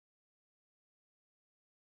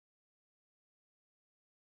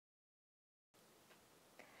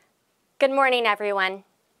Good morning, everyone.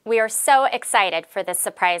 We are so excited for this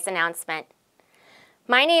surprise announcement.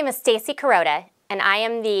 My name is Stacy Kuroda, and I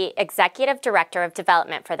am the Executive Director of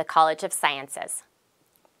Development for the College of Sciences.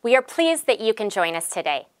 We are pleased that you can join us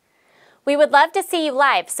today. We would love to see you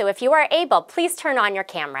live, so if you are able, please turn on your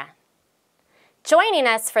camera. Joining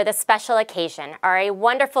us for this special occasion are a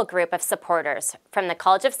wonderful group of supporters from the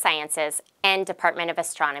College of Sciences and Department of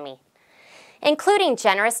Astronomy, including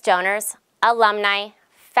generous donors, alumni,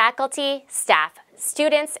 faculty, staff,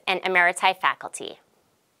 students, and emeriti faculty.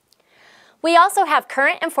 We also have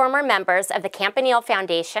current and former members of the Campanile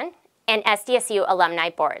Foundation and SDSU alumni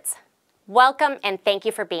boards. Welcome and thank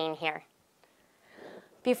you for being here.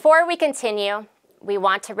 Before we continue, we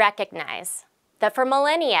want to recognize that for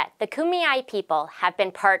millennia, the Kumeyaay people have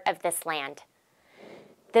been part of this land.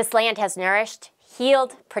 This land has nourished,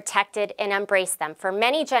 healed, protected, and embraced them for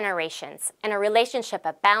many generations in a relationship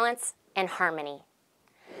of balance and harmony.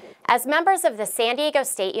 As members of the San Diego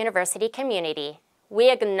State University community,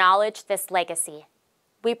 we acknowledge this legacy.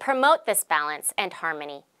 We promote this balance and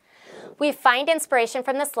harmony. We find inspiration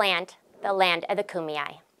from this land, the land of the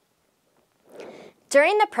Kumeyaay.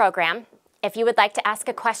 During the program, if you would like to ask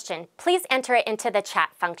a question, please enter it into the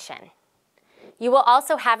chat function. You will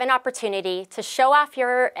also have an opportunity to show off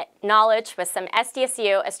your knowledge with some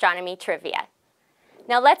SDSU astronomy trivia.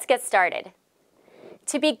 Now let's get started.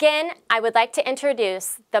 To begin, I would like to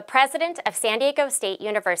introduce the president of San Diego State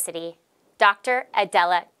University, Dr.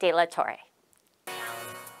 Adela De La Torre.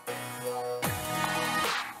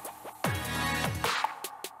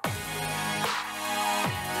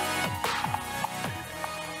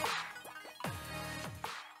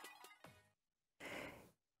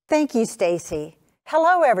 Thank you, Stacy.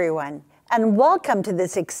 Hello, everyone, and welcome to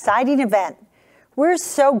this exciting event. We're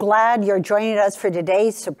so glad you're joining us for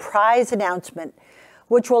today's surprise announcement,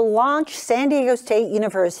 which will launch San Diego State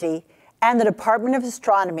University and the Department of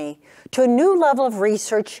Astronomy to a new level of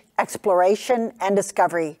research, exploration, and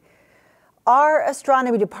discovery. Our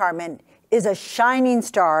astronomy department is a shining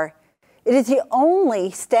star. It is the only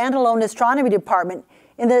standalone astronomy department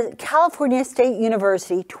in the California State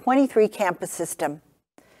University 23 campus system.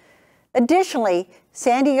 Additionally,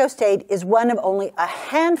 San Diego State is one of only a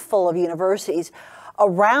handful of universities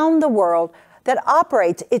around the world that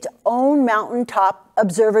operates its own mountaintop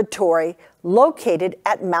observatory located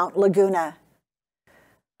at Mount Laguna.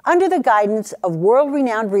 Under the guidance of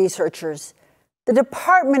world-renowned researchers, the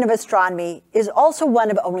Department of Astronomy is also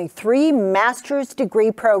one of only 3 master's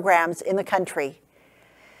degree programs in the country.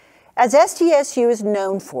 As SDSU is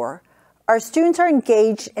known for, our students are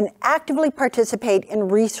engaged and actively participate in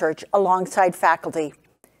research alongside faculty.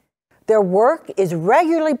 Their work is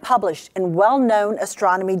regularly published in well-known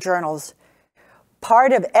astronomy journals,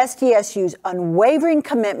 part of SDSU's unwavering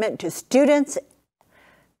commitment to students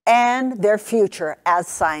and their future as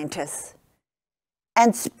scientists.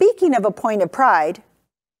 And speaking of a point of pride,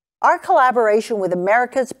 our collaboration with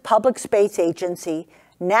America's Public Space Agency,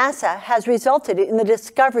 NASA, has resulted in the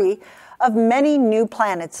discovery of many new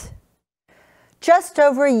planets. Just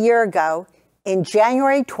over a year ago, in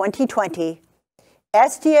January 2020,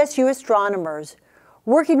 SDSU astronomers,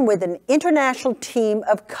 working with an international team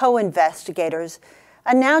of co-investigators,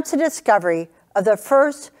 announced the discovery of the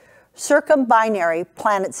first circumbinary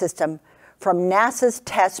planet system from NASA's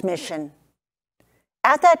TESS mission.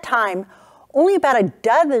 At that time, only about a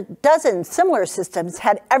dozen similar systems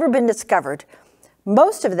had ever been discovered,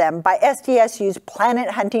 most of them by SDSU's planet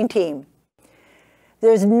hunting team.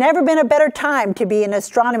 There's never been a better time to be an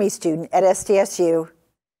astronomy student at SDSU.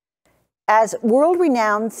 As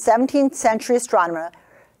world-renowned 17th century astronomer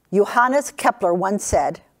Johannes Kepler once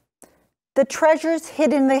said, "The treasures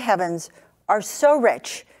hidden in the heavens are so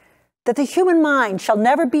rich that the human mind shall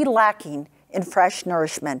never be lacking in fresh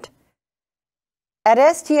nourishment." At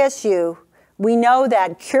SDSU, we know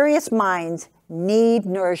that curious minds need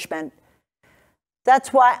nourishment.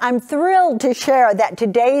 That's why I'm thrilled to share that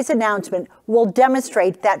today's announcement will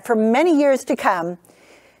demonstrate that for many years to come,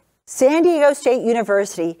 San Diego State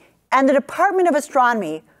University and the Department of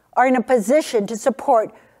Astronomy are in a position to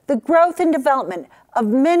support the growth and development of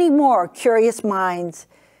many more curious minds.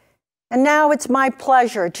 And now it's my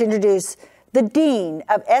pleasure to introduce the Dean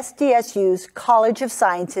of SDSU's College of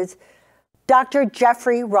Sciences, Dr.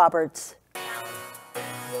 Jeffrey Roberts.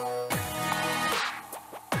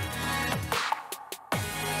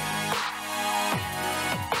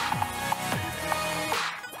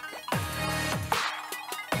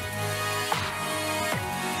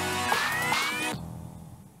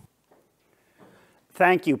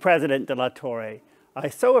 Thank you, President De La Torre. I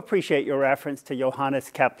so appreciate your reference to Johannes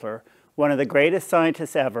Kepler, one of the greatest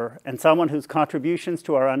scientists ever, and someone whose contributions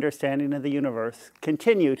to our understanding of the universe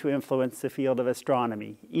continue to influence the field of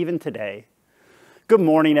astronomy, even today. Good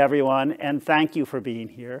morning, everyone, and thank you for being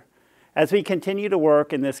here. As we continue to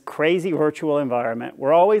work in this crazy virtual environment,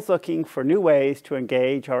 we're always looking for new ways to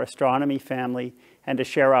engage our astronomy family and to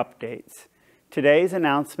share updates. Today's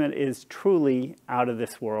announcement is truly out of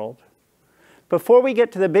this world. Before we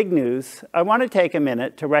get to the big news, I want to take a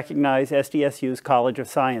minute to recognize SDSU's College of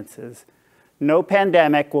Sciences. No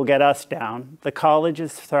pandemic will get us down. The college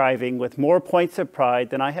is thriving with more points of pride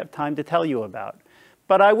than I have time to tell you about.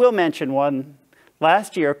 But I will mention one.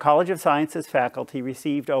 Last year, College of Sciences faculty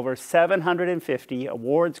received over 750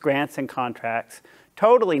 awards, grants, and contracts,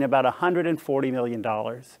 totaling about $140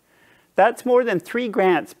 million. That's more than 3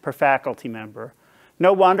 grants per faculty member.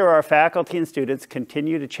 No wonder our faculty and students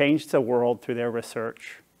continue to change the world through their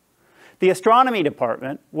research. The Astronomy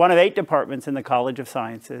Department, one of 8 departments in the College of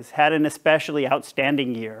Sciences, had an especially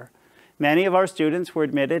outstanding year. Many of our students were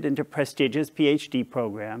admitted into prestigious PhD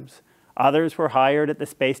programs. Others were hired at the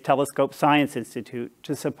Space Telescope Science Institute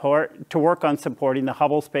to work on supporting the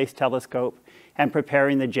Hubble Space Telescope and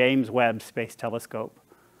preparing the James Webb Space Telescope.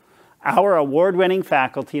 Our award-winning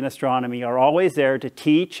faculty in astronomy are always there to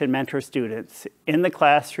teach and mentor students in the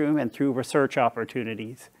classroom and through research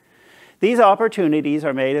opportunities. These opportunities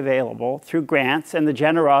are made available through grants and the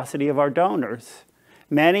generosity of our donors.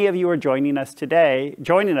 Many of you are joining us today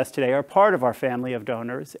are part of our family of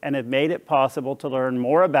donors and have made it possible to learn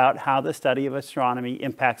more about how the study of astronomy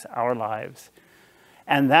impacts our lives.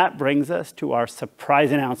 And that brings us to our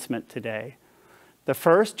surprise announcement today. The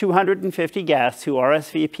first 250 guests who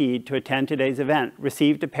RSVP'd to attend today's event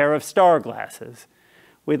received a pair of star glasses.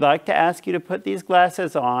 We'd like to ask you to put these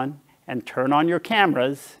glasses on and turn on your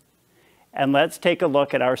cameras, and let's take a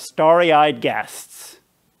look at our starry-eyed guests.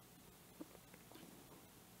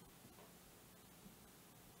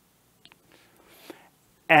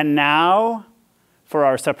 And now for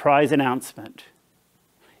our surprise announcement.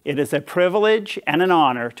 It is a privilege and an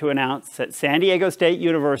honor to announce that San Diego State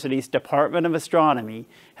University's Department of Astronomy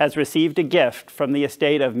has received a gift from the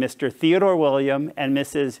estate of Mr. Theodore William and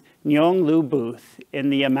Mrs. Nhung Booth in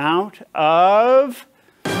the amount of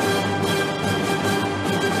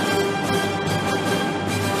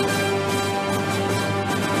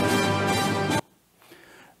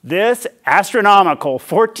This astronomical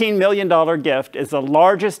 $14 million gift is the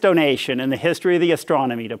largest donation in the history of the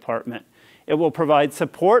Astronomy Department. It will provide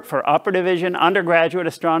support for upper division undergraduate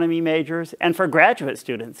astronomy majors and for graduate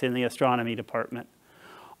students in the Astronomy Department.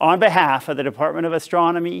 On behalf of the Department of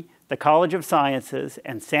Astronomy, the College of Sciences,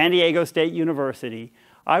 and San Diego State University,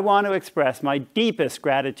 I want to express my deepest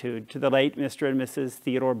gratitude to the late Mr. and Mrs.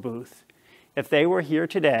 Theodore Booth. If they were here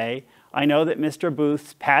today, I know that Mr.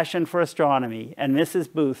 Booth's passion for astronomy and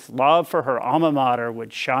Mrs. Booth's love for her alma mater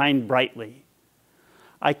would shine brightly.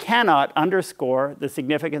 I cannot underscore the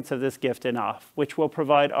significance of this gift enough, which will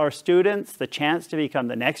provide our students the chance to become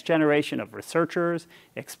the next generation of researchers,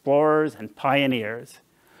 explorers, and pioneers.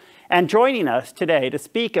 And joining us today to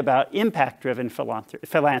speak about impact-driven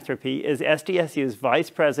philanthropy is SDSU's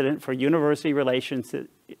Vice President for University Relations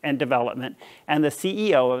and Development and the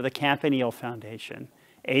CEO of the Campanile Foundation,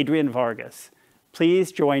 Adrian Vargas.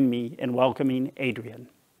 Please join me in welcoming Adrian.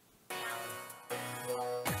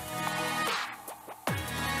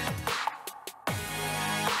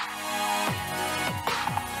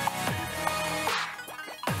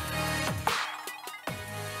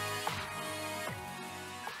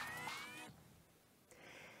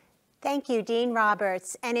 Thank you, Dean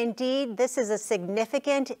Roberts. And indeed, this is a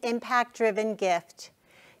significant impact-driven gift.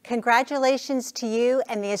 Congratulations to you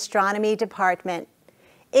and the Astronomy Department.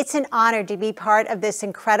 It's an honor to be part of this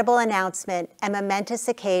incredible announcement and momentous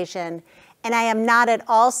occasion, and I am not at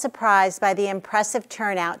all surprised by the impressive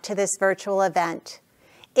turnout to this virtual event.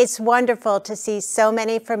 It's wonderful to see so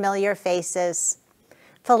many familiar faces.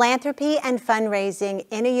 Philanthropy and fundraising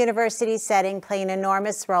in a university setting play an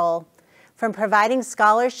enormous role, from providing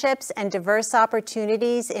scholarships and diverse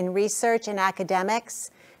opportunities in research and academics,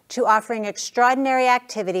 to offering extraordinary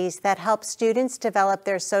activities that help students develop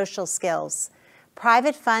their social skills.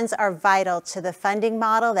 Private funds are vital to the funding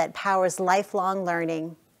model that powers lifelong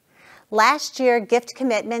learning. Last year, gift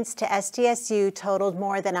commitments to SDSU totaled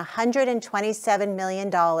more than $127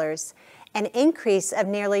 million, an increase of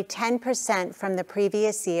nearly 10% from the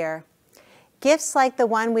previous year. Gifts like the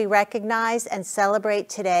one we recognize and celebrate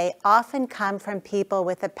today often come from people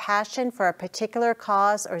with a passion for a particular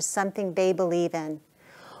cause or something they believe in.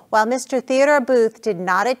 While Mr. Theodore Booth did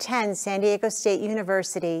not attend San Diego State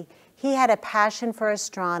University, he had a passion for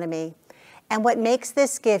astronomy. And what makes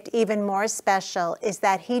this gift even more special is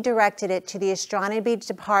that he directed it to the astronomy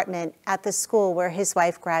department at the school where his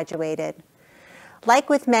wife graduated. Like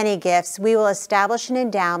with many gifts, we will establish an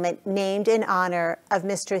endowment named in honor of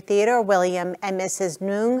Mr. Theodore William and Mrs.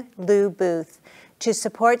 Nhung Lu Booth to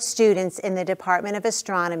support students in the Department of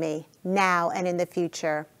Astronomy, now and in the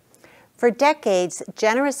future. For decades,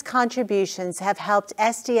 generous contributions have helped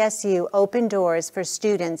SDSU open doors for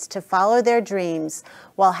students to follow their dreams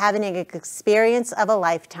while having an experience of a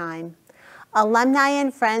lifetime. Alumni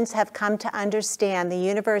and friends have come to understand the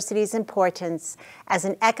university's importance as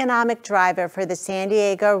an economic driver for the San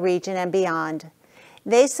Diego region and beyond.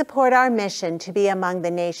 They support our mission to be among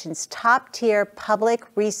the nation's top-tier public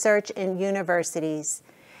research and universities.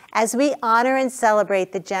 As we honor and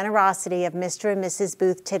celebrate the generosity of Mr. and Mrs.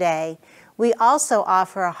 Booth today, we also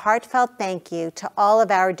offer a heartfelt thank you to all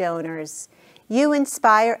of our donors. You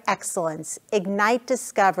inspire excellence, ignite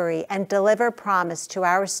discovery, and deliver promise to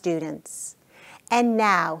our students. And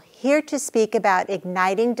now, here to speak about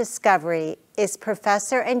igniting discovery is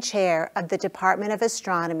Professor and Chair of the Department of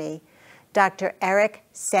Astronomy, Dr. Eric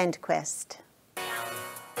Sandquist.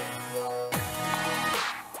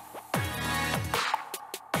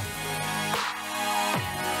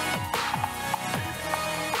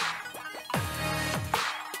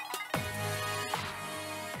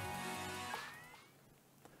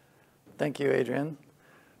 Thank you, Adrian.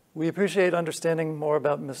 We appreciate understanding more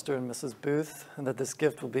about Mr. and Mrs. Booth and that this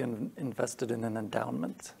gift will be invested in an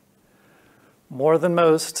endowment. More than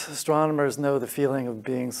most, astronomers know the feeling of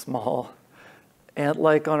being small.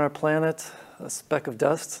 Ant-like on our planet, a speck of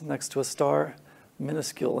dust next to a star,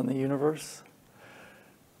 minuscule in the universe.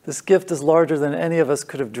 This gift is larger than any of us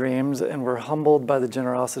could have dreamed, and we're humbled by the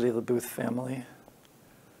generosity of the Booth family.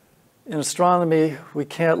 In astronomy, we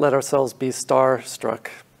can't let ourselves be starstruck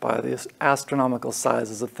by the astronomical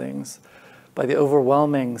sizes of things, by the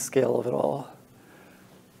overwhelming scale of it all.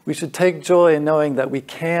 We should take joy in knowing that we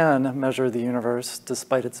can measure the universe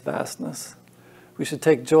despite its vastness. We should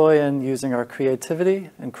take joy in using our creativity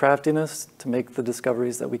and craftiness to make the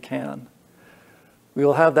discoveries that we can. We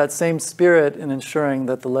will have that same spirit in ensuring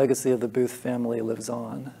that the legacy of the Booth family lives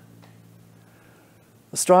on.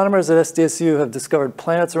 Astronomers at SDSU have discovered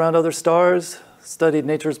planets around other stars, studied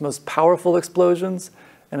nature's most powerful explosions,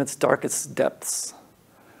 and its darkest depths,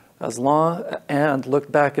 and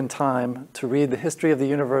looked back in time to read the history of the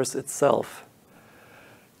universe itself.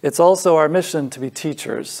 It's also our mission to be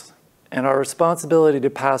teachers and our responsibility to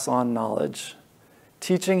pass on knowledge.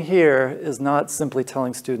 Teaching here is not simply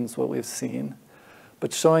telling students what we've seen,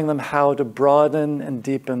 but showing them how to broaden and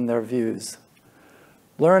deepen their views.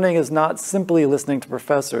 Learning is not simply listening to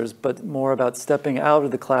professors, but more about stepping out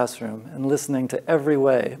of the classroom and listening to every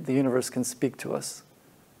way the universe can speak to us.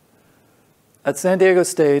 At San Diego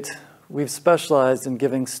State, we've specialized in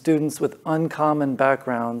giving students with uncommon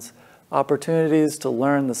backgrounds opportunities to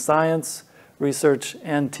learn the science, research,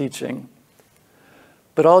 and teaching.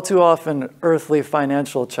 But all too often, earthly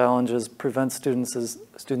financial challenges prevent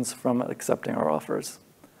students from accepting our offers.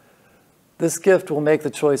 This gift will make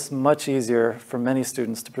the choice much easier for many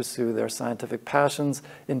students to pursue their scientific passions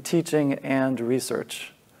in teaching and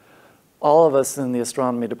research. All of us in the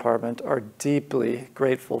astronomy department are deeply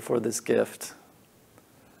grateful for this gift.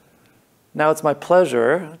 Now it's my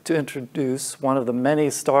pleasure to introduce one of the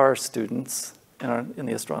many star students in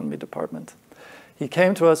the astronomy department. He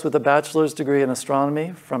came to us with a bachelor's degree in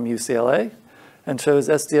astronomy from UCLA and chose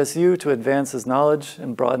SDSU to advance his knowledge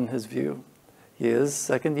and broaden his view. He is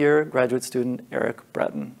second-year graduate student Eric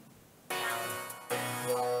Bratton.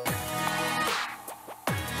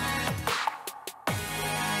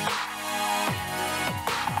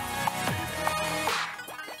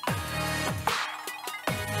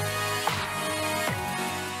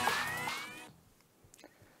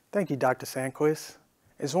 Thank you, Dr. Sandquist.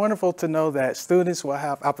 It's wonderful to know that students will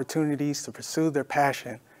have opportunities to pursue their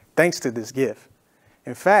passion thanks to this gift.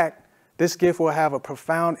 In fact, this gift will have a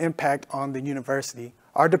profound impact on the university,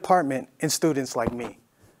 our department, and students like me.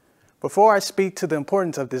 Before I speak to the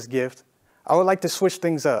importance of this gift, I would like to switch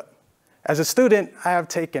things up. As a student, I have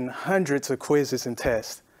taken hundreds of quizzes and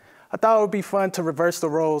tests. I thought it would be fun to reverse the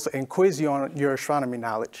roles and quiz you on your astronomy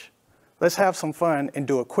knowledge. Let's have some fun and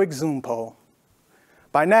do a quick Zoom poll.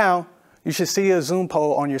 By now, you should see a Zoom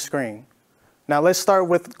poll on your screen. Now let's start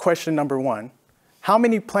with question number 1. How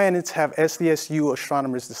many planets have SDSU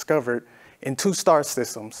astronomers discovered in 2 star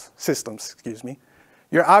systems?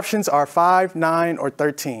 Your options are 5, 9, or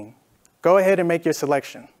 13. Go ahead and make your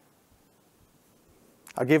selection.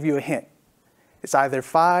 I'll give you a hint. It's either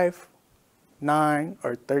 5, 9,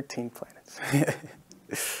 or 13 planets.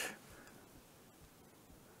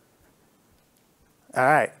 All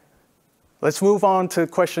right, let's move on to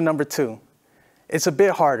question number 2. It's a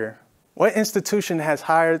bit harder. What institution has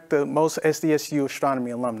hired the most SDSU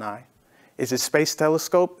astronomy alumni? Is it Space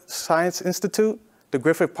Telescope Science Institute, the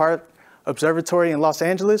Griffith Park Observatory in Los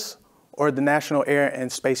Angeles, or the National Air and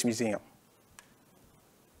Space Museum?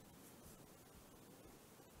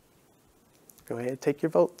 Go ahead, take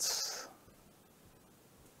your votes.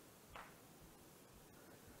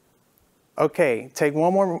 Okay, take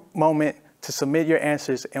one more moment to submit your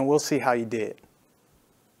answers and we'll see how you did.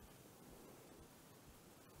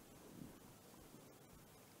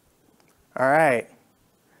 All right.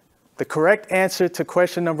 The correct answer to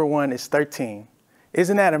question number 1 is 13.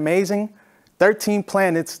 Isn't that amazing? 13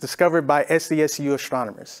 planets discovered by SDSU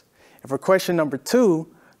astronomers. And for question number 2,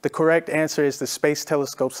 the correct answer is the Space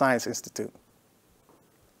Telescope Science Institute.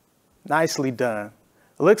 Nicely done.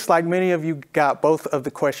 It looks like many of you got both of the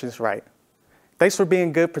questions right. Thanks for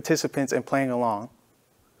being good participants and playing along.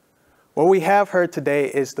 What we have heard today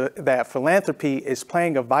is that philanthropy is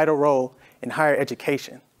playing a vital role in higher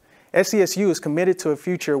education. SDSU is committed to a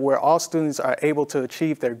future where all students are able to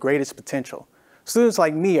achieve their greatest potential. Students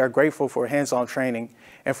like me are grateful for hands-on training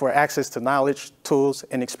and for access to knowledge, tools,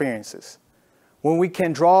 and experiences. When we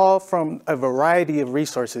can draw from a variety of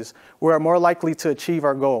resources, we are more likely to achieve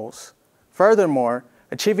our goals. Furthermore,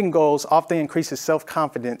 achieving goals often increases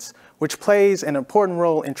self-confidence, which plays an important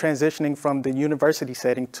role in transitioning from the university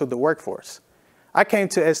setting to the workforce. I came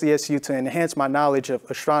to SDSU to enhance my knowledge of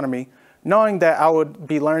astronomy, knowing that I would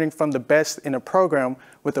be learning from the best in a program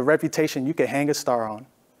with a reputation you could hang a star on.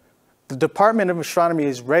 The Department of Astronomy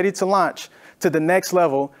is ready to launch to the next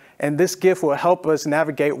level, and this gift will help us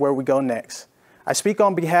navigate where we go next. I speak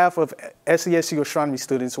on behalf of SDSU astronomy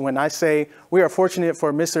students when I say we are fortunate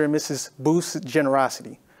for Mr. and Mrs. Booth's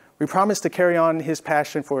generosity. We promise to carry on his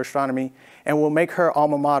passion for astronomy and will make her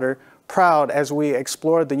alma mater proud as we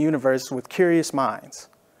explore the universe with curious minds.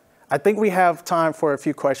 I think we have time for a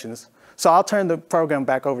few questions, so I'll turn the program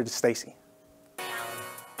back over to Stacy.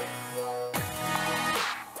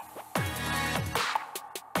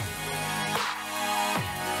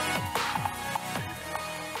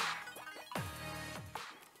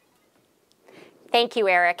 Thank you,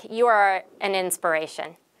 Eric. You are an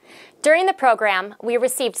inspiration. During the program, we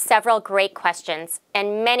received several great questions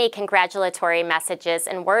and many congratulatory messages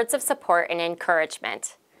and words of support and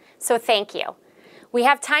encouragement. So thank you. We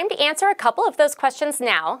have time to answer a couple of those questions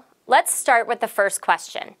now. Let's start with the first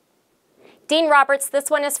question. Dean Roberts, this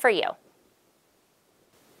one is for you.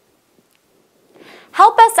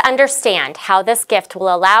 Help us understand how this gift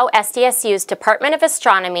will allow SDSU's Department of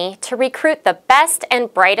Astronomy to recruit the best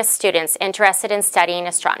and brightest students interested in studying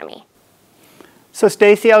astronomy. So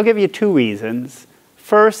Stacy, I'll give you 2 reasons.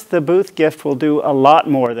 First, the Booth gift will do a lot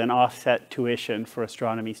more than offset tuition for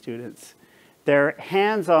astronomy students. Their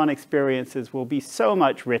hands-on experiences will be so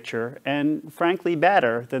much richer and frankly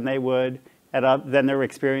better than than their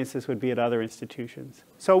experiences would be at other institutions.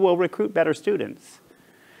 So we'll recruit better students.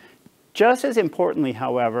 Just as importantly,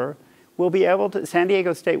 however, San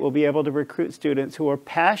Diego State will be able to recruit students who are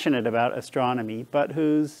passionate about astronomy, but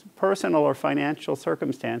whose personal or financial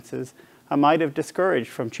circumstances might have discouraged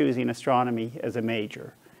from choosing astronomy as a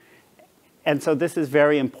major. And so this is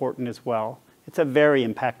very important as well. It's a very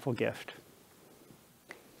impactful gift.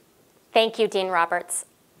 Thank you, Dean Roberts.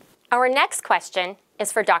 Our next question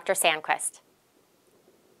is for Dr. Sandquist.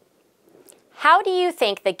 How do you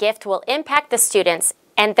think the gift will impact the students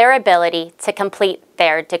and their ability to complete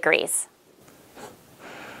their degrees?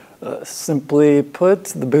 Simply put,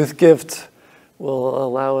 the Booth gift will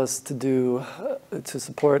allow us to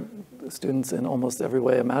support students in almost every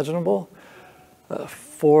way imaginable.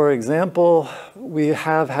 For example, we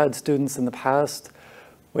have had students in the past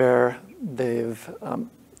where they've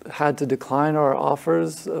had to decline our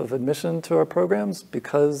offers of admission to our programs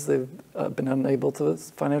because they've been unable to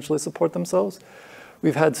financially support themselves.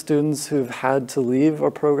 We've had students who've had to leave our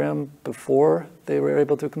program before they were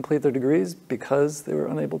able to complete their degrees because they were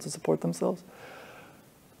unable to support themselves.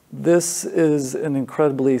 This is an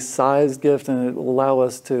incredibly sized gift, and it will allow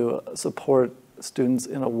us to support students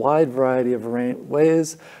in a wide variety of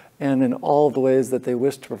ways and in all the ways that they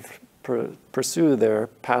wish to pursue their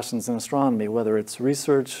passions in astronomy, whether it's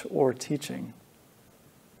research or teaching.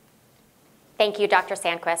 Thank you, Dr.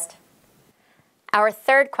 Sandquist. Our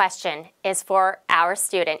third question is for our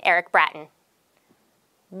student, Eric Bratton.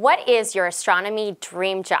 What is your astronomy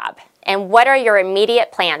dream job, and what are your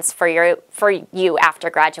immediate plans for you after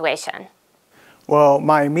graduation? Well,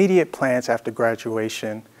 my immediate plans after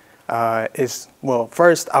graduation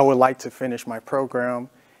first, I would like to finish my program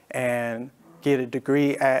and get a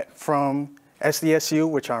degree from SDSU,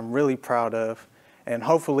 which I'm really proud of. and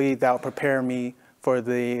hopefully that will prepare me for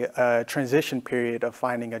the transition period of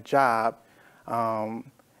finding a job.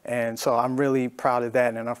 And so I'm really proud of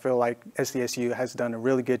that, and I feel like SDSU has done a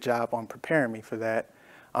really good job on preparing me for that.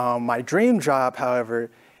 My dream job, however,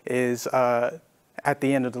 is at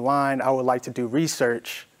the end of the line, I would like to do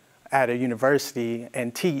research at a university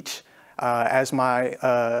and teach, as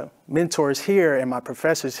my mentors here and my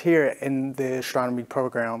professors here in the astronomy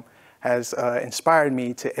program has inspired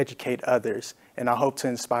me to educate others, and I hope to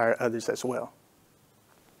inspire others as well.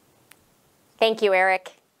 Thank you,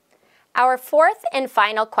 Eric. Our fourth and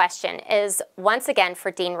final question is once again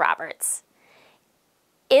for Dean Roberts.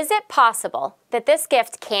 Is it possible that this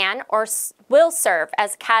gift can or will serve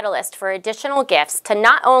as a catalyst for additional gifts to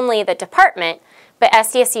not only the department, but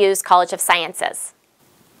SDSU's College of Sciences?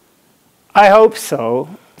 I hope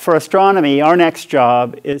so. For astronomy, our next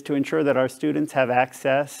job is to ensure that our students have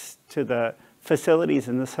access to the facilities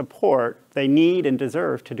and the support they need and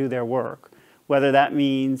deserve to do their work, whether that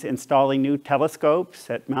means installing new telescopes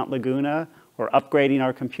at Mount Laguna, or upgrading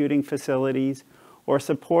our computing facilities, or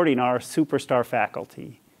supporting our superstar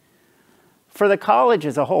faculty. For the college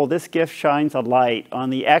as a whole, this gift shines a light on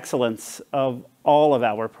the excellence of all of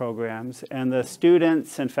our programs and the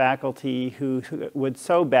students and faculty who would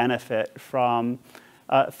so benefit from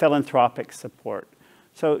philanthropic support.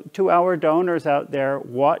 So to our donors out there,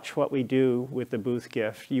 watch what we do with the booth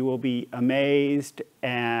gift. You will be amazed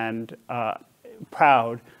and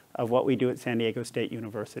proud of what we do at San Diego State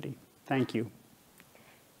University. Thank you.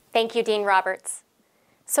 Thank you, Dean Roberts.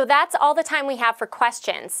 So that's all the time we have for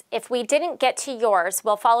questions. If we didn't get to yours,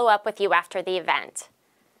 we'll follow up with you after the event.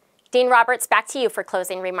 Dean Roberts, back to you for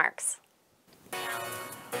closing remarks.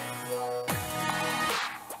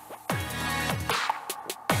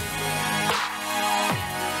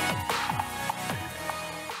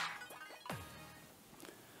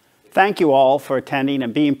 Thank you all for attending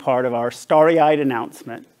and being part of our starry-eyed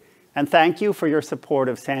announcement. And thank you for your support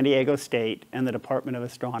of San Diego State and the Department of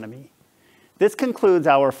Astronomy. This concludes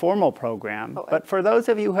our formal program, but for those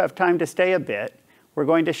of you who have time to stay a bit, we're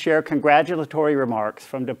going to share congratulatory remarks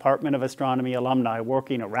from Department of Astronomy alumni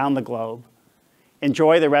working around the globe.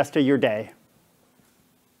 Enjoy the rest of your day.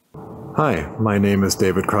 Hi, my name is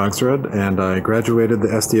David Krogsrud, and I graduated the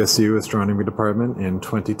SDSU Astronomy Department in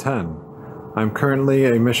 2010. I'm currently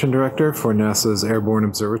a mission director for NASA's Airborne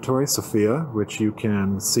Observatory, SOFIA, which you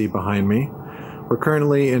can see behind me. We're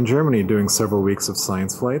currently in Germany doing several weeks of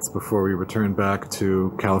science flights before we return back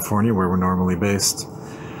to California, where we're normally based.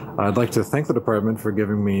 I'd like to thank the department for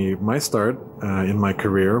giving me my start in my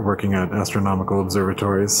career working at astronomical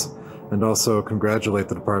observatories, and also congratulate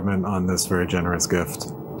the department on this very generous gift.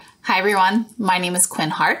 Hi everyone, my name is Quinn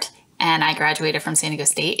Hart, and I graduated from San Diego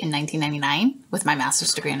State in 1999 with my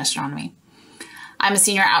master's degree in astronomy. I'm a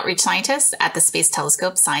senior outreach scientist at the Space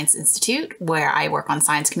Telescope Science Institute, where I work on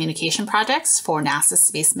science communication projects for NASA's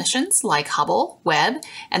space missions like Hubble, Webb,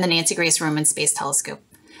 and the Nancy Grace Roman Space Telescope.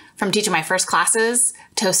 From teaching my first classes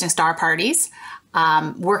to hosting star parties,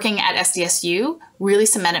 working at SDSU really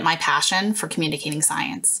cemented my passion for communicating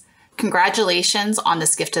science. Congratulations on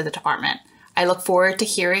this gift to the department. I look forward to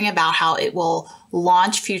hearing about how it will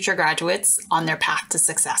launch future graduates on their path to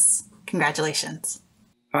success. Congratulations.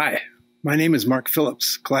 Hi. My name is Mark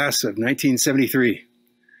Phillips, class of 1973.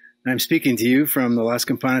 I'm speaking to you from the Las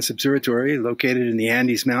Campanas Observatory, located in the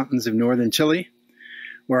Andes Mountains of northern Chile,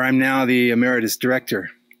 where I'm now the emeritus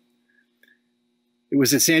director. It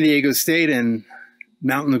was at San Diego State and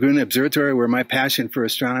Mount Laguna Observatory where my passion for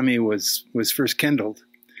astronomy was first kindled.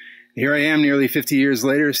 Here I am nearly 50 years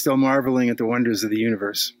later, still marveling at the wonders of the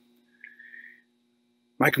universe.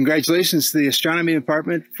 My congratulations to the Astronomy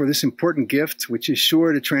Department for this important gift, which is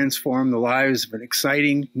sure to transform the lives of an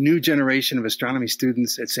exciting new generation of astronomy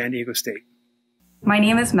students at San Diego State. My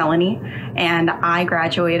name is Melanie, and I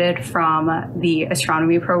graduated from the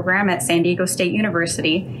astronomy program at San Diego State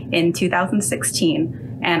University in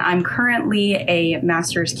 2016, and I'm currently a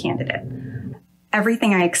master's candidate.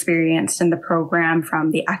 Everything I experienced in the program,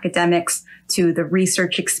 from the academics to the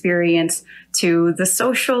research experience to the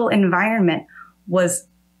social environment, was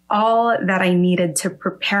all that I needed to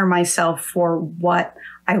prepare myself for what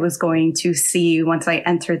I was going to see once I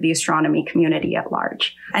entered the astronomy community at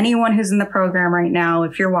large. Anyone who's in the program right now,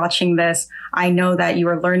 if you're watching this, I know that you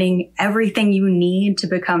are learning everything you need to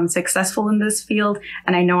become successful in this field,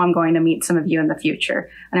 and I know I'm going to meet some of you in the future,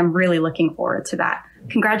 and I'm really looking forward to that.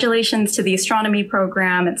 Congratulations to the astronomy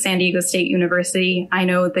program at San Diego State University. I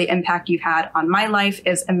know the impact you've had on my life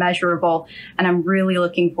is immeasurable, and I'm really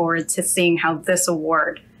looking forward to seeing how this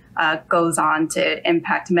award goes on to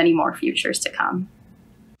impact many more futures to come.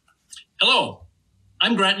 Hello,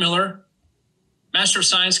 I'm Grant Miller, Master of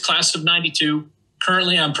Science, class of 92.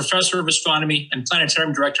 Currently, I'm professor of astronomy and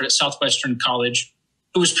planetarium director at Southwestern College,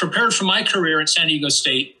 who was prepared for my career at San Diego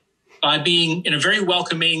State by being in a very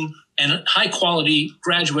welcoming and high-quality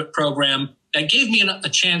graduate program that gave me a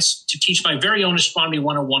chance to teach my very own Astronomy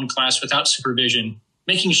 101 class without supervision,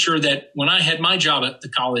 making sure that when I had my job at the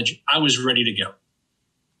college, I was ready to go.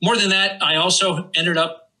 More than that, I also ended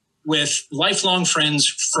up with lifelong friends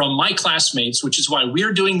from my classmates, which is why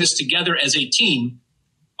we're doing this together as a team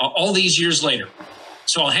all these years later.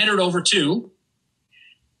 So I'll hand it over to...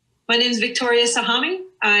 My name is Victoria Sahami.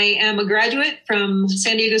 I am a graduate from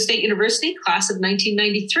San Diego State University, class of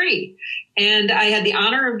 1993. And I had the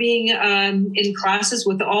honor of being in classes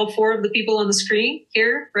with all four of the people on the screen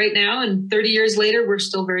here right now. And 30 years later, we're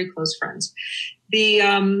still very close friends.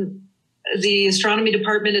 The astronomy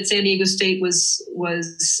department at San Diego State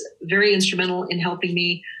was very instrumental in helping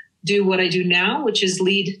me do what I do now, which is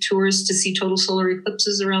lead tours to see total solar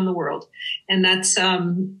eclipses around the world. And that's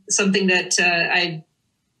something that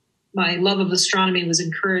my love of astronomy was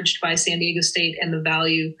encouraged by San Diego State and the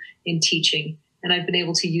value in teaching. And I've been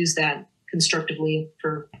able to use that constructively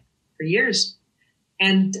for years.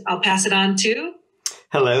 And I'll pass it on to...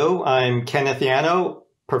 Hello, I'm Kenneth Yano,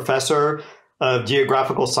 professor of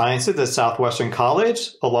Geographical Sciences at Southwestern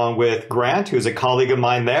College, along with Grant, who's a colleague of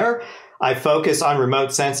mine there. I focus on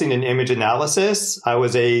remote sensing and image analysis. I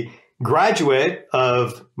was a graduate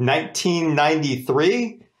of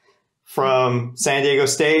 1993 from San Diego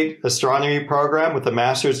State astronomy program with a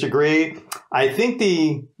master's degree. I think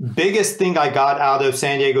the biggest thing I got out of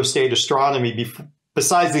San Diego State astronomy,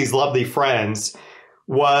 besides these lovely friends,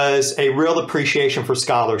 was a real appreciation for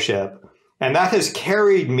scholarship. And that has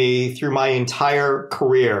carried me through my entire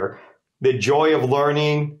career. The joy of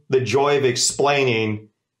learning, the joy of explaining.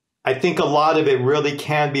 I think a lot of it really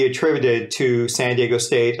can be attributed to San Diego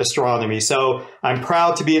State astronomy. So I'm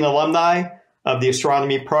proud to be an alumni of the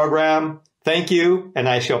astronomy program. Thank you. And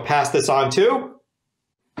I shall pass this on to...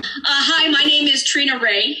 Hi, my name is Trina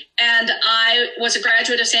Ray, and I was a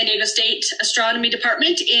graduate of San Diego State Astronomy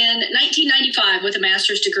Department in 1995 with a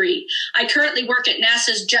master's degree. I currently work at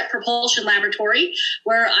NASA's Jet Propulsion Laboratory,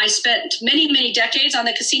 where I spent many, many decades on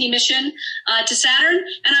the Cassini mission to Saturn,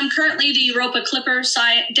 and I'm currently the Europa Clipper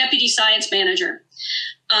Deputy Science Manager.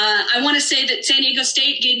 I want to say that San Diego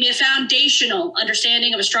State gave me a foundational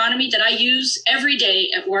understanding of astronomy that I use every day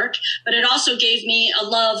at work, but it also gave me a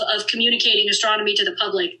love of communicating astronomy to the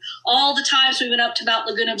public. All the times we went up to Mount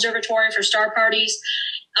Laguna Observatory for star parties,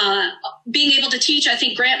 being able to teach, I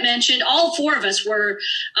think Grant mentioned, all four of us were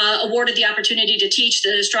awarded the opportunity to teach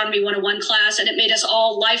the Astronomy 101 class, and it made us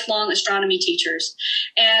all lifelong astronomy teachers.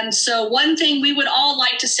 And so one thing we would all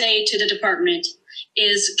like to say to the department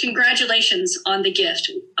is congratulations on the gift.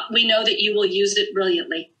 We know that you will use it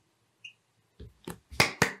brilliantly.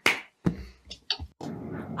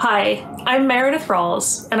 Hi, I'm Meredith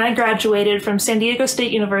Rawls, and I graduated from San Diego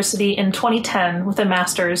State University in 2010 with a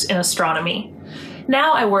master's in astronomy.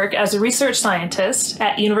 Now I work as a research scientist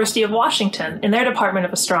at University of Washington in their Department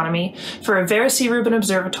of Astronomy for a Vera C. Rubin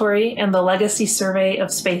Observatory and the Legacy Survey of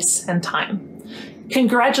Space and Time.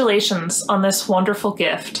 Congratulations on this wonderful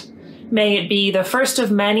gift. May it be the first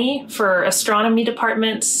of many for astronomy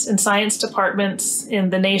departments and science departments in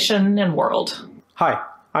the nation and world. Hi,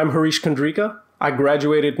 I'm Harish Kondrika. I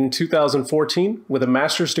graduated in 2014 with a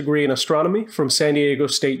master's degree in astronomy from San Diego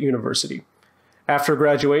State University. After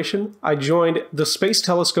graduation, I joined the Space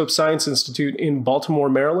Telescope Science Institute in Baltimore,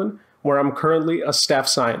 Maryland, where I'm currently a staff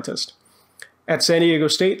scientist. At San Diego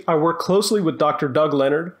State, I work closely with Dr. Doug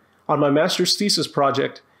Leonard on my master's thesis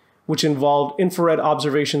project, which involved infrared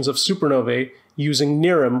observations of supernovae using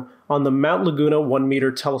NIRM on the Mount Laguna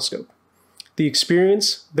 1-meter telescope. The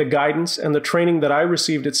experience, the guidance, and the training that I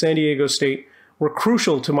received at San Diego State were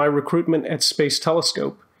crucial to my recruitment at Space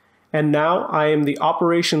Telescope, and now I am the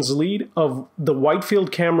operations lead of the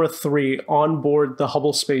Whitefield Camera 3 on board the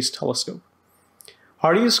Hubble Space Telescope.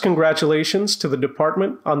 Heartiest congratulations to the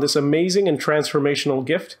department on this amazing and transformational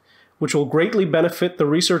gift, which will greatly benefit the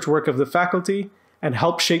research work of the faculty and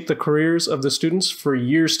help shape the careers of the students for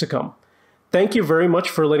years to come. Thank you very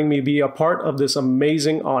much for letting me be a part of this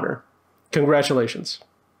amazing honor. Congratulations.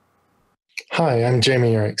 Hi, I'm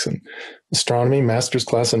Jamie Erickson, Astronomy Master's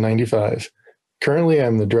Class of 95. Currently,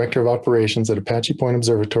 I'm the Director of Operations at Apache Point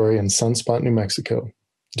Observatory in Sunspot, New Mexico.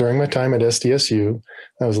 During my time at SDSU,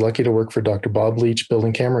 I was lucky to work for Dr. Bob Leach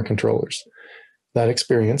building camera controllers. That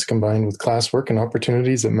experience, combined with classwork and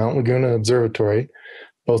opportunities at Mount Laguna Observatory,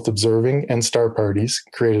 both observing and star parties,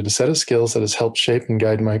 created a set of skills that has helped shape and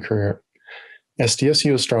guide my career.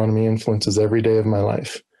 SDSU astronomy influences every day of my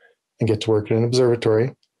life. I get to work at an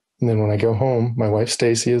observatory, And then when I go home, my wife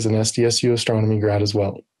Stacy is an SDSU astronomy grad as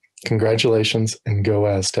well. Congratulations and go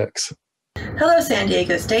Aztecs. Hello, San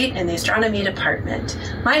Diego State and the Astronomy Department.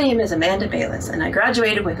 My name is Amanda Bayless, and I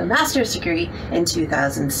graduated with a master's degree in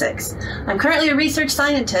 2006. I'm currently a research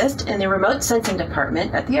scientist in the Remote Sensing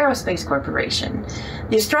Department at the Aerospace Corporation.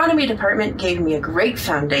 The Astronomy Department gave me a great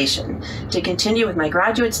foundation to continue with my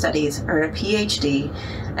graduate studies, earn a PhD,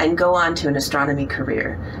 and go on to an astronomy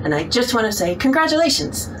career. And I just want to say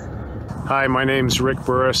congratulations. Hi, my name's Rick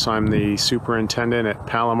Burris. I'm the superintendent at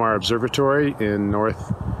Palomar Observatory in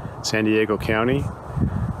North San Diego County.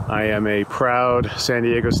 I am a proud San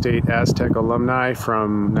Diego State Aztec alumni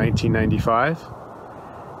from 1995,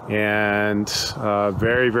 and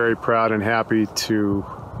very, very proud and happy to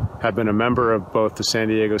have been a member of both the San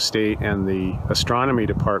Diego State and the Astronomy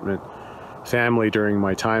Department family during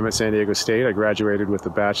my time at San Diego State. I graduated with a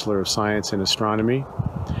Bachelor of Science in Astronomy.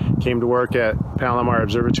 Came to work at Palomar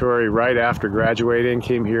Observatory right after graduating,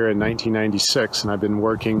 came here in 1996, and I've been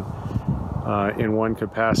working in one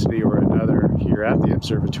capacity or another here at the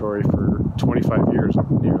observatory for 25 years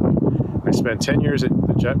nearly. I spent 10 years at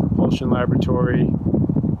the Jet Propulsion Laboratory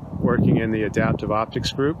working in the Adaptive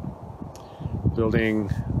Optics Group,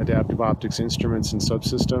 building adaptive optics instruments and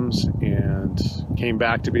subsystems, and came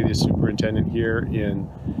back to be the superintendent here in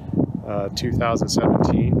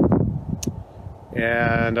 2017.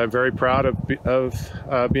 And I'm very proud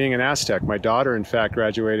of being an Aztec. My daughter, in fact,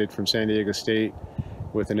 graduated from San Diego State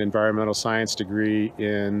with an environmental science degree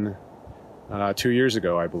in 2 years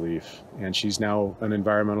ago, I believe. And she's now an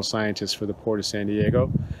environmental scientist for the Port of San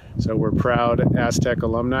Diego. So we're proud Aztec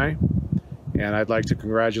alumni. And I'd like to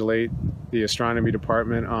congratulate the Astronomy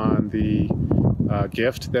Department on the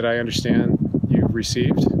gift that I understand you've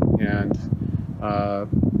received. And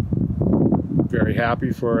very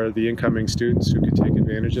happy for the incoming students who could take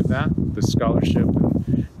advantage of that, the scholarship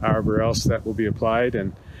and however else that will be applied.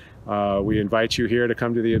 And we invite you here to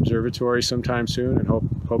come to the observatory sometime soon, and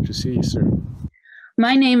hope to see you soon.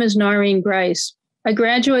 My name is Noreen Grice. I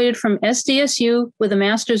graduated from SDSU with a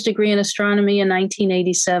master's degree in astronomy in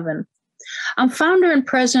 1987. I'm founder and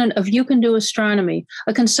president of You Can Do Astronomy,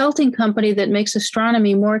 a consulting company that makes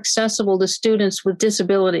astronomy more accessible to students with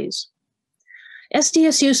disabilities.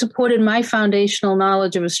 SDSU supported my foundational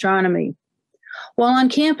knowledge of astronomy. While on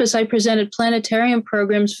campus, I presented planetarium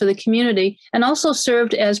programs for the community and also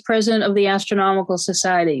served as president of the Astronomical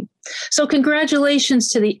Society. So congratulations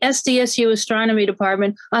to the SDSU Astronomy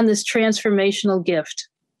Department on this transformational gift.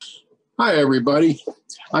 Hi, everybody.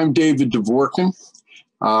 I'm David Dvorkin.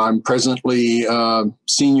 I'm presently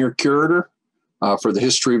senior curator for the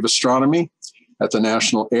history of astronomy at the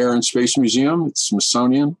National Air and Space Museum at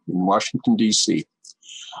Smithsonian in Washington, D.C.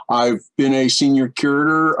 I've been a senior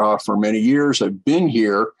curator for many years. I've been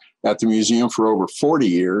here at the museum for over 40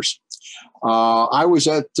 years. I was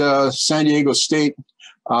at San Diego State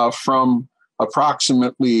from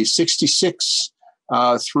approximately 66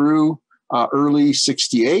 through early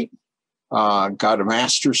 68. Got a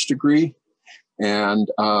master's degree and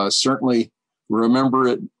certainly remember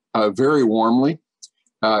it very warmly.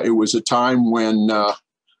 It was a time when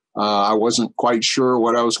I wasn't quite sure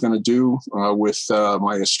what I was going to do with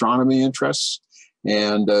my astronomy interests,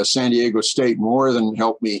 and San Diego State more than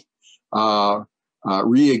helped me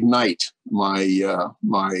reignite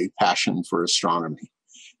my passion for astronomy.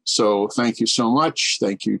 So thank you so much.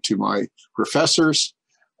 Thank you to my professors,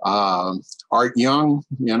 Art Young,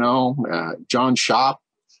 John Schopp,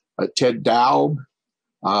 Ted Daub,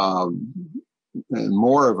 and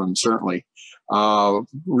more of them certainly.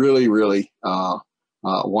 Really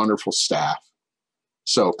wonderful staff.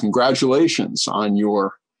 So congratulations on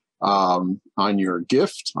your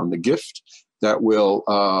gift, on the gift that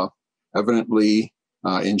will evidently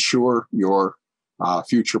ensure your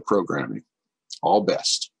future programming. All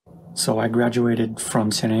best. So I graduated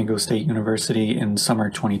from San Diego State University in summer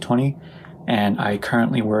 2020, and I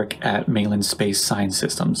currently work at Mainland Space Science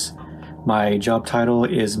Systems. My job title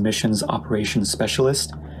is Missions Operations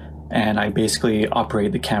Specialist, and I basically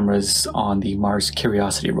operate the cameras on the Mars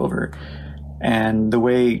Curiosity rover. And the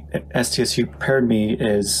way SDSU prepared me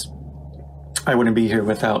is I wouldn't be here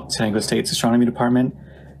without San Diego State's Astronomy Department,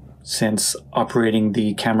 since operating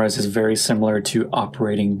the cameras is very similar to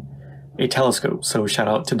operating a telescope. So shout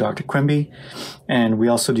out to Dr. Quimby. And we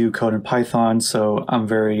also do code in Python, so I'm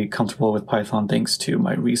very comfortable with Python thanks to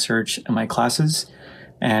my research and my classes.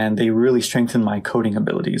 And they really strengthen my coding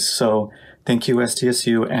abilities. So thank you,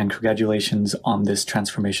 SDSU, and congratulations on this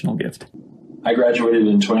transformational gift. I graduated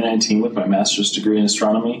in 2019 with my master's degree in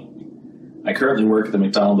astronomy. I currently work at the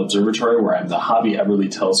McDonald Observatory, where I'm the Hobby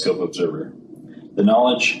Everly Telescope Observer. The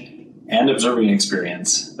knowledge and observing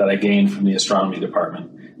experience that I gained from the astronomy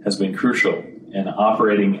department has been crucial in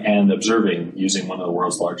operating and observing using one of the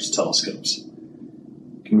world's largest telescopes.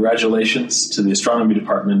 Congratulations to the astronomy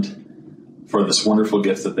department for this wonderful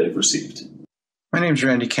gift that they've received. My name is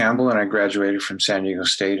Randy Campbell, and I graduated from San Diego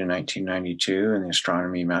State in 1992 in the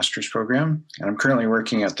Astronomy Master's Program. And I'm currently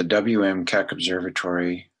working at the WM Keck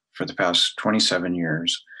Observatory for the past 27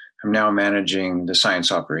 years. I'm now managing the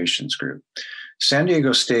Science Operations Group. San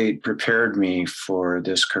Diego State prepared me for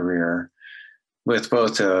this career with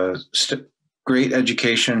both a great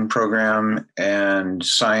education program and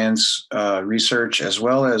science research, as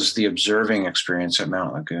well as the observing experience at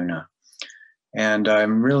Mount Laguna. And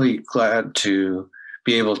I'm really glad to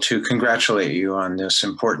be able to congratulate you on this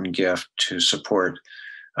important gift to support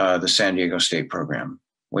the San Diego State program.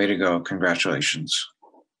 Way to go. Congratulations.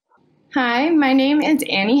 Hi, my name is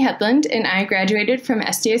Annie Hedlund, and I graduated from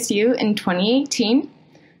SDSU in 2018.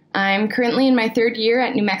 I'm currently in my third year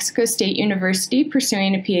at New Mexico State University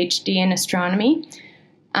pursuing a PhD in astronomy.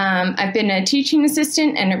 I've been a teaching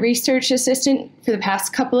assistant and a research assistant for the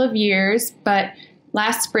past couple of years, but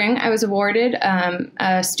last spring I was awarded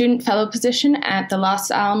a student fellow position at the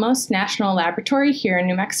Los Alamos National Laboratory here in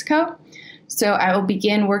New Mexico. So I will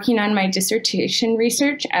begin working on my dissertation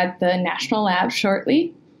research at the National Lab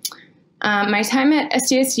shortly. My time at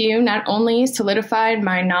SDSU not only solidified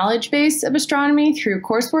my knowledge base of astronomy through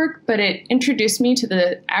coursework, but it introduced me to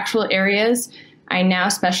the actual areas I now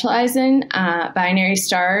specialize in, binary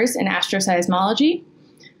stars and astroseismology.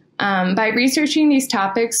 By researching these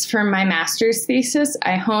topics for my master's thesis,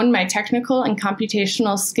 I honed my technical and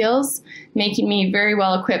computational skills, making me very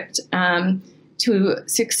well equipped to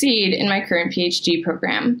succeed in my current PhD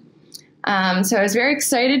program. So I was very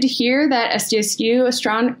excited to hear that SDSU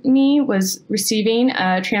Astronomy was receiving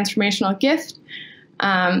a transformational gift.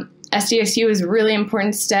 SDSU is a really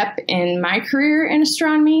important step in my career in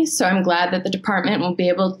astronomy, so I'm glad that the department will be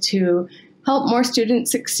able to help more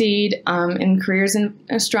students succeed in careers in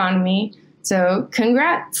astronomy. So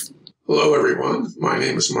congrats. Hello, everyone. My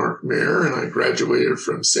name is Mark Mayer, and I graduated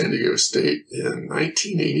from San Diego State in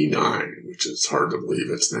 1989, which is hard to believe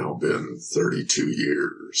it's now been 32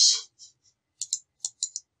 years.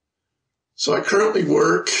 So I currently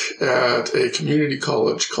work at a community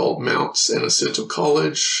college called Mount San Jacinto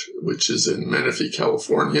College, which is in Menifee,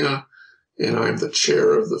 California, and I'm the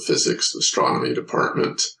chair of the Physics Astronomy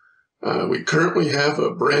Department. We currently have a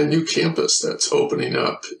brand new campus that's opening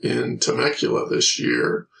up in Temecula this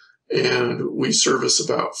year, and we service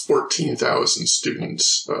about 14,000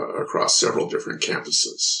 students across several different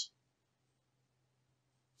campuses.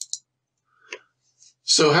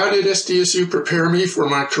 So how did SDSU prepare me for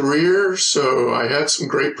my career? So I had some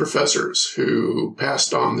great professors who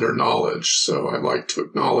passed on their knowledge. So I'd like to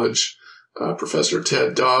acknowledge Professor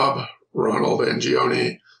Ted Dobb, Ronald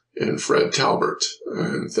Angione, and Fred Talbert.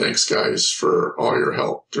 And thanks, guys, for all your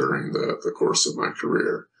help during the course of my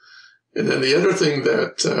career. And then the other thing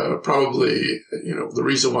that probably, the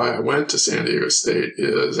reason why I went to San Diego State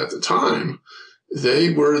is at the time,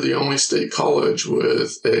 they were the only state college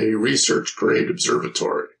with a research grade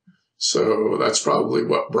observatory. So that's probably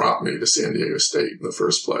what brought me to San Diego State in the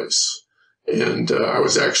first place. And I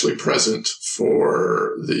was actually present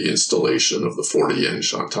for the installation of the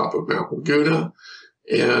 40-inch on top of Mount Laguna.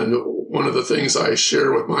 And one of the things I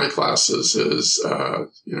share with my classes is,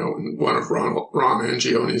 in one of Ron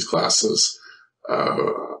Angione's classes,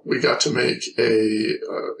 we got to make a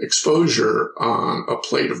exposure on a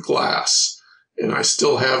plate of glass. And I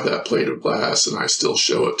still have that plate of glass, and I still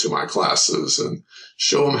show it to my classes and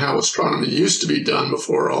show them how astronomy used to be done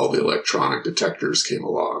before all the electronic detectors came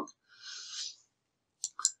along.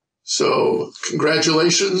 So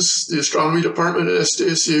congratulations, the astronomy department at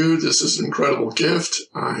SDSU. This is an incredible gift.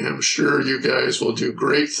 I am sure you guys will do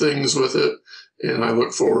great things with it, and I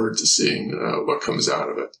look forward to seeing what comes out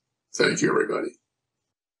of it. Thank you, everybody.